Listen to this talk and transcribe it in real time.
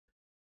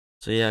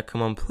So yeah,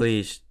 come on,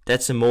 please.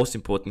 That's the most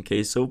important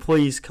case. So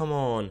please, come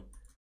on.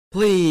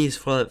 Please,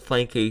 for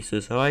flame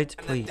cases, alright?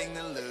 Please.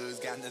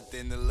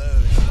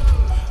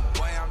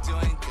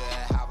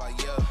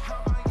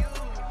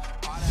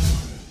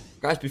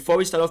 Guys, before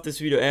we start off this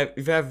video,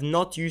 if you have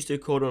not used the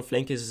code on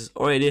Flamecases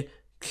already,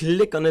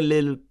 click on the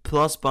little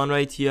plus button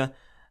right here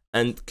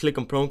and click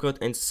on promo code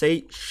and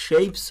say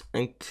shapes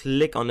and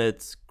click on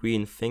that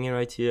green finger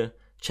right here.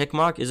 Check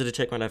mark, is it a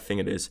check mark? I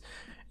think it is.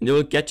 And you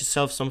will get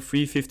yourself some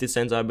free 50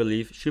 cents, I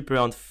believe. Should be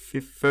around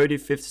 30,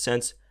 50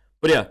 cents.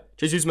 But yeah,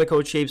 just use my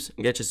code shapes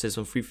and get yourself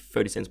some free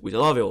 30 cents, boys. I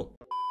love you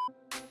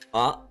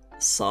all.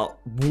 So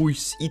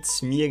boys,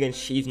 it's me again,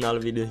 Shapes, another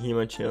video here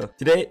on my channel.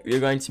 Today we're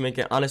going to make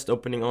an honest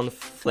opening on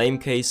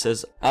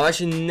Flamecases. I've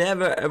actually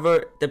never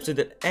ever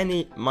deposited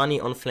any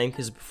money on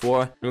Flamecases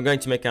before. We're going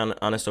to make an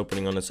honest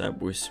opening on this app,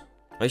 boys.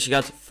 I actually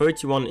got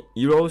 31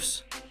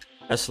 euros.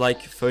 That's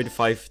like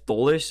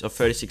 $35 or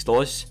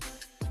 $36.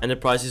 And the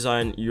prices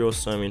are in euros,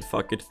 so I mean,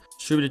 fuck it.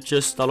 Should we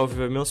just start off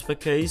with a mils per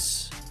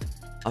case?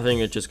 I think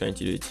we're just going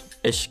to do it.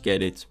 Ish,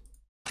 get it.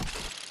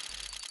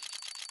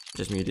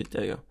 Just mute it,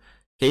 there you go.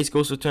 Case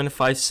goes for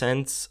 25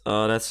 cents.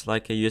 That's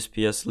like a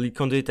USPS lead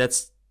conduit.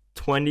 That's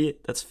 20.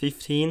 That's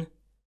 15.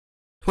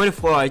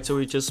 24. Right, so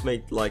we just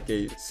made like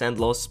a cent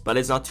loss, but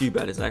it's not too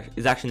bad.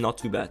 It's actually not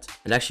too bad.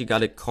 It actually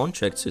got a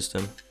contract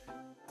system.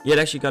 Yeah, it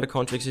actually got a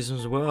contract system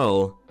as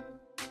well.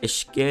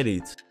 Ish, get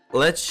it.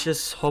 Let's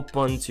just hop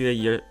onto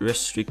a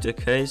restricted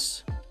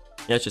case.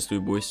 Yeah, just do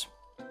it, boys.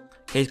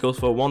 Case goes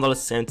for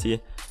 $1.70.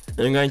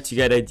 And I'm going to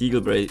get a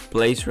Deagle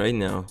Blaze right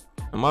now.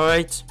 Am I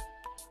right?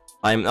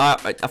 I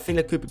think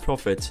that could be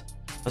profit.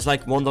 That's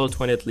like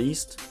 $1.20 at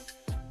least.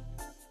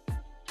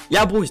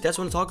 Yeah, boys, that's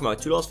what I'm talking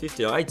about.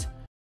 $2.50, alright?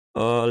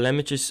 Let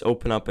me just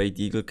open up a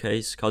Deagle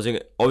case. Because I'm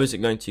obviously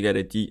going to get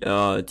a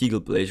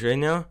Deagle Blaze right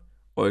now.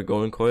 Or a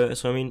Golden Coil.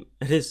 So, I mean,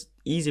 it is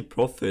easy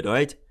profit,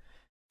 alright?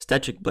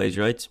 Static Blaze,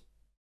 right?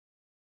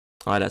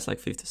 Alright, that's like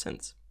 50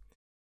 cents.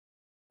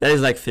 That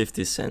is like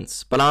 50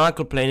 cents. But I'm not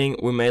complaining.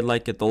 We made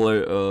like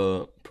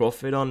 $1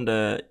 profit on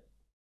the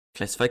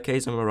classified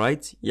case, am I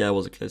right? Yeah, it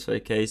was a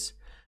classified case.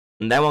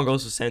 And that one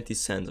goes for 70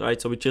 cents,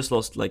 right? So we just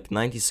lost like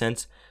 90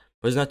 cents.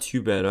 But it's not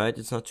too bad, right?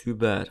 It's not too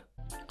bad.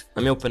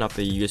 Let me open up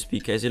a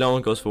USB case. That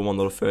one goes for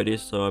 $1.30.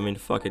 So I mean,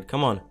 fuck it.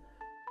 Come on.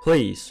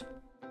 Please.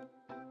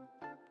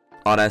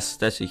 Oh,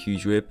 that's a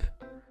huge rip.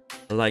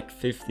 Like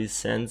 50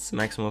 cents.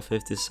 Maximum of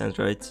 50 cents,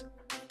 right?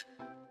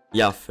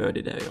 Yeah,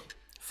 30. There you go.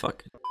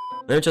 Fuck it.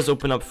 Let me just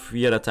open up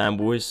 3 at a time,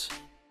 boys.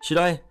 Should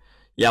I?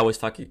 Yeah, boys,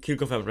 fuck it. Kill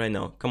confirmed right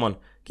now. Come on.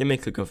 Give me a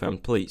click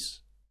confirmed,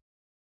 please.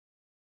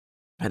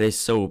 That is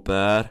so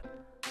bad.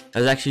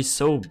 That's actually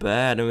so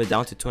bad. And we're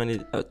down to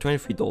 $23.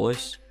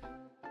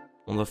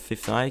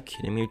 $1.50. Are you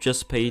kidding me? We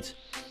just paid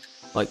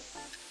like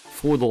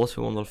 $4 for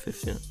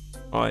 $1.50.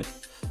 Alright.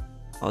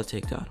 I'll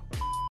take that.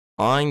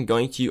 I'm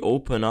going to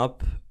open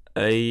up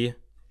a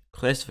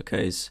classified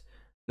case.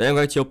 Then I'm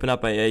going to open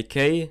up a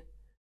AK.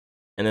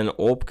 And then an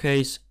orb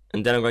case.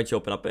 And then I'm going to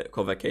open up a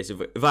cover case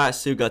if I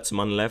still got some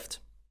money left.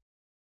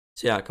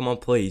 So yeah, come on,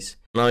 please.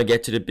 Now I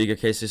get to the bigger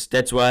cases.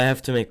 That's why I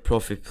have to make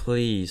profit,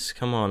 please.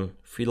 Come on.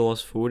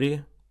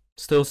 $3.40.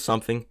 Still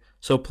something.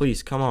 So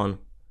please, come on.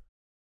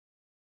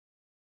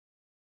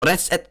 But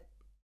that's it.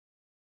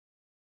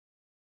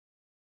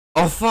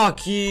 Oh,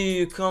 fuck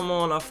you. Come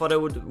on. I thought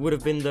it would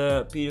have been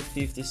the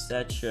P50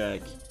 stat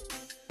check.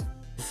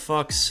 For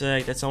fuck's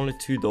sake. That's only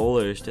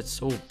 $2. That's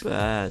so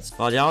bad.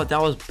 Oh, yeah,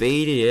 that was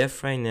baited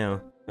F right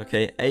now.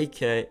 Okay,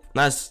 AK.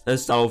 Let's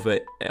start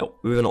with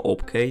an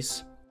orb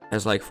case.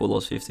 That's like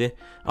 $4.50.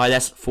 Alright,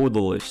 that's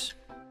 $4.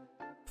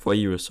 4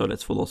 euros, so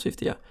that's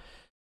 $4.50, yeah.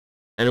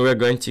 And we're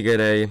going to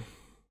get a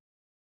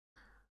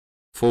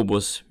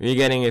Phobos. We're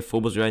getting a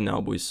Phobos right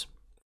now, boys.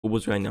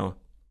 Phobos right now.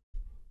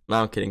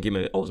 No, I'm kidding. Give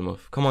me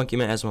Asimov. Come on, give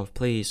me Asimov,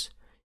 please.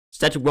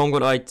 Static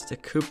Wrongwood, alright.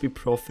 That could be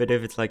profit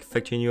if it's like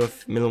factoring you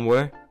of minimum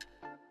wear.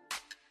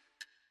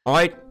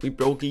 Alright, we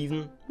broke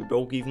even. I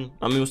mean,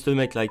 we'll still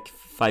make like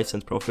 5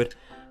 cents profit.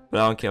 But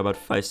I don't care about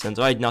 5 cents.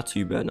 Alright, not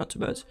too bad, not too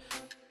bad.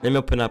 Let me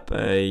open up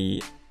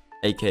a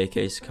AK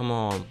case. Come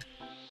on.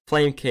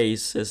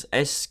 Flamecases.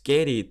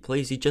 Escape it.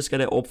 Please, you just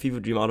get an orb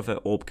fever dream out of an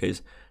orb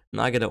case.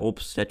 Now I get an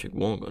orb static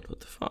won't. What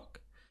the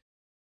fuck?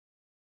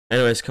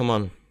 Anyways, come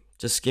on.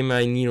 Just give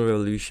me a Neo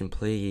Revolution,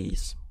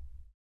 please.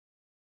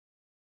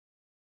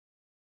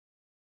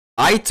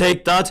 I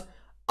take that.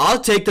 I'll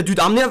take that, dude.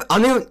 I'm never.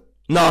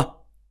 Nah.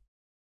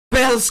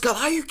 Bell Scout.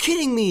 Are you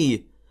kidding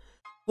me?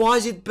 Why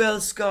is it Bell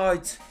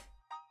Scout?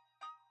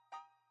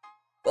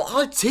 Well,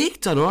 I'll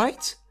take that,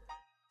 right?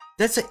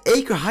 That's an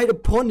Acre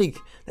Hydroponic.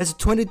 That's a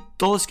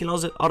 $20 skin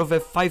out of a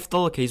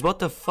 $5 case. What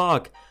the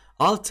fuck?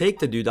 I'll take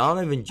that, dude. I'm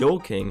not even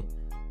joking.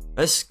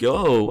 Let's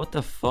go. What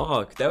the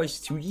fuck? That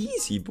was too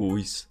easy,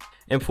 boys.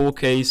 M4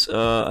 case.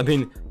 I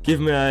mean,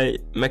 give me a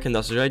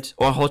Mechanduster, right?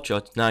 Or a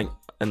Hotshot. Nah,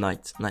 a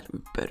Knight. Knight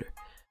would be better.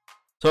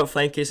 So,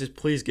 Flamecases,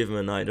 please give me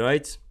a Knight,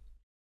 right?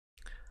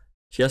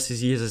 Just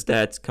as easy as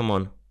that. Come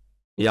on.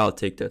 Yeah, I'll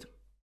take that.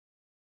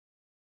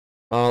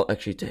 I'll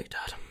actually take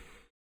that.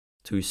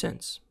 2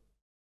 cents.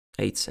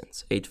 8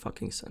 cents. 8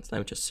 fucking cents. Let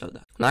me just sell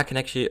that. Now I can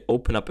actually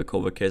open up a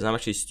cover case. I'm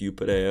actually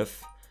stupid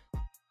AF.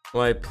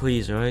 Right,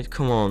 please, right?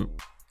 Come on.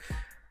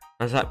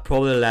 That's like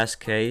probably the last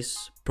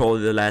case.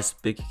 Probably the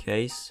last big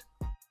case.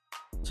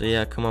 So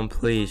yeah, come on,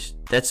 please.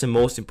 That's the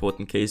most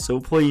important case. So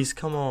please,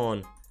 come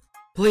on.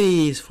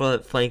 Please, for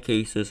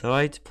Flamecases,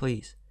 alright?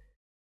 Please.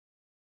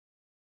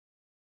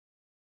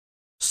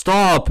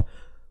 Stop!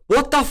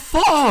 What the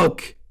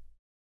fuck?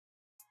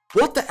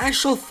 What the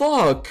actual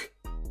fuck?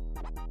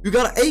 You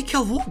got an AK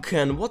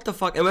Vulcan, what the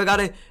fuck? And we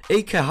got an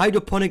AK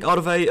Hydroponic out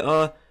of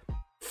a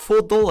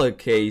 $4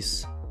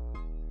 case.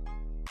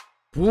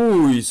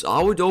 Boys,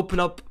 I would open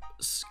up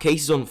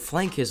cases on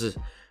Flamecases.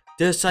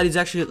 This side is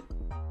actually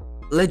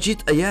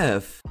legit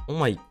AF. Oh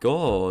my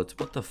god,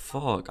 what the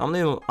fuck? I'm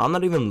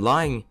not even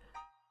lying.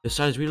 This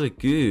side is really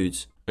good.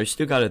 We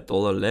still got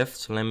 $1 left,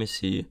 so let me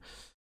see.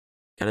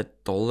 Got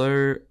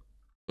 $1.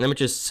 Let me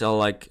just sell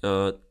like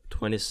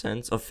 20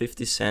 cents or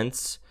 50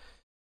 cents.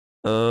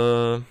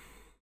 Sell.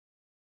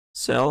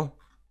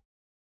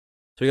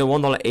 So we got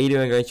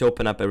 $1.80. I'm going to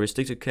open up a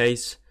restricted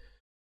case.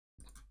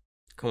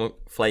 Come on,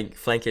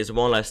 Flamecases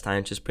one last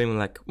time. Just bring me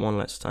like one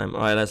last time.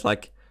 Alright, that's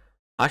like,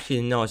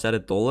 actually no, is that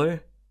 $1?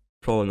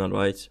 Probably not,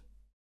 right?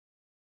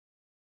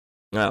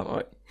 No,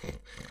 alright.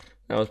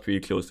 That was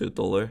pretty close to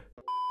 $1.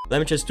 Let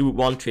me just do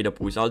one trade up,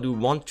 boys. I'll do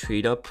one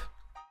trade up.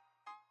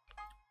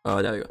 There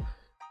we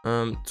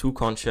go. 2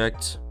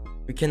 contracts.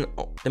 We can,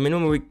 the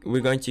minimum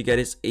we're going to get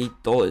is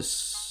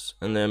 $8,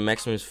 and the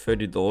maximum is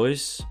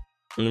 $30,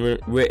 and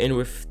we're in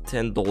with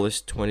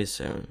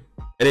 $10.27.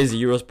 It is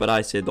euros, but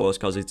I say dollars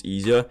because it's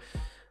easier.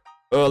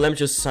 Let me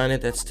just sign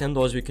it. That's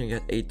 $10. We can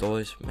get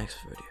 $8, max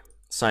 30.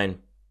 Sign,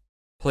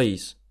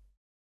 please.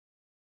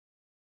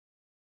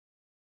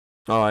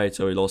 Alright,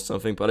 so we lost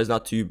something, but it's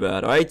not too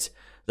bad. Alright,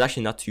 it's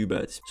actually not too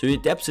bad. So we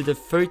deposited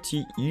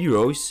 30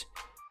 euros,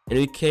 and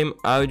we came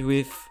out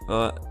with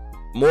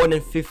more than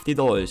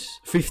 $50.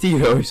 50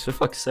 euros, for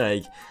fuck's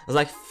sake. It's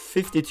like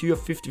 52 or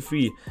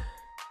 53.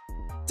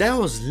 That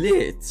was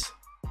lit.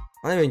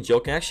 I'm not even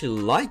joking. I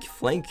actually like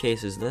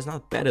Flamecases. That's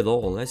not bad at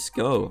all. Let's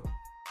go.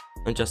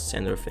 I'm just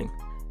send everything.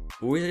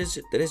 Boys,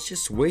 that is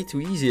just way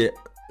too easy.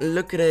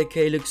 Look at that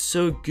AK. Looks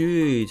so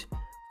good.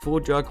 Full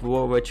drug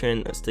war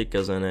veteran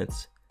stickers on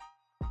it.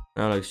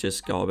 That looks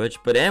just garbage.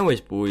 But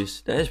anyways,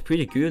 boys, that is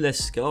pretty good.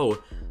 Let's go.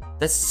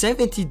 That's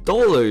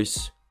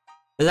 $70.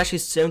 That's actually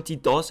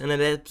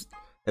 $70,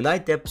 and I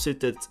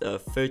deposited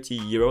 30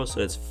 euros, so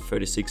that's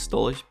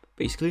 $36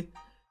 basically.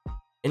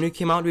 And we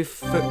came out with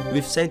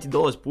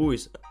 $70,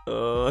 boys.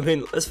 I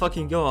mean, let's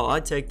fucking go. I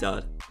take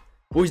that.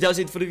 Boys, that was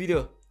it for the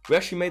video. We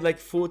actually made like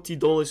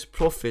 $40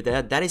 profit.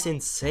 That is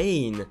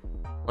insane.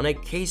 On a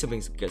case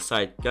opening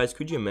site. Guys,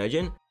 could you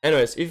imagine?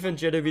 Anyways, if you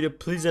enjoyed the video,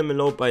 please let me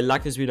know by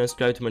liking this video and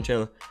subscribe to my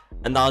channel.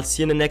 And I'll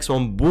see you in the next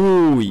one,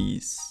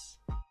 boys.